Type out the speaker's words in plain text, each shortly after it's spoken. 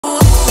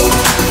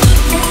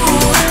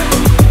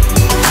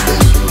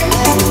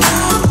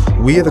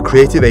We are the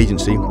creative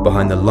agency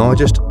behind the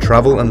largest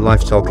travel and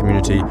lifestyle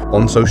community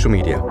on social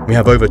media. We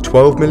have over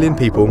 12 million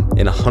people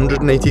in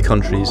 180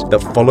 countries that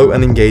follow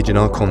and engage in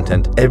our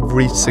content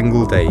every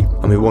single day,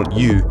 and we want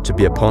you to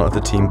be a part of the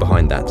team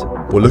behind that.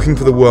 We're looking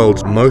for the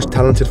world's most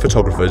talented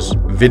photographers,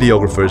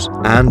 videographers,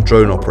 and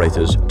drone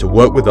operators to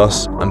work with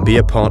us and be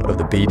a part of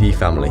the BD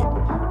family.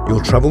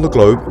 You'll travel the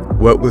globe,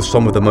 work with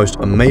some of the most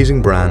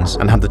amazing brands,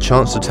 and have the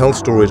chance to tell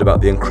stories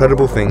about the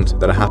incredible things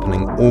that are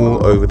happening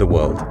all over the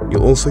world.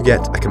 You'll also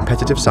get a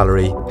competitive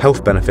salary,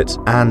 health benefits,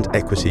 and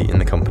equity in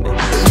the company.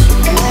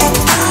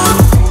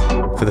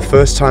 For the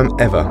first time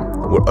ever,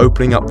 we're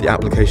opening up the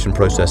application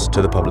process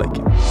to the public.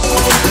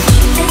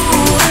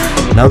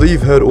 Now that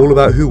you've heard all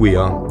about who we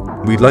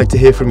are, we'd like to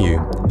hear from you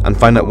and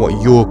find out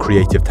what your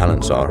creative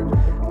talents are.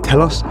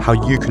 Tell us how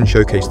you can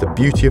showcase the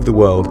beauty of the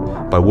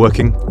world by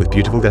working with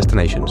beautiful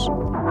destinations.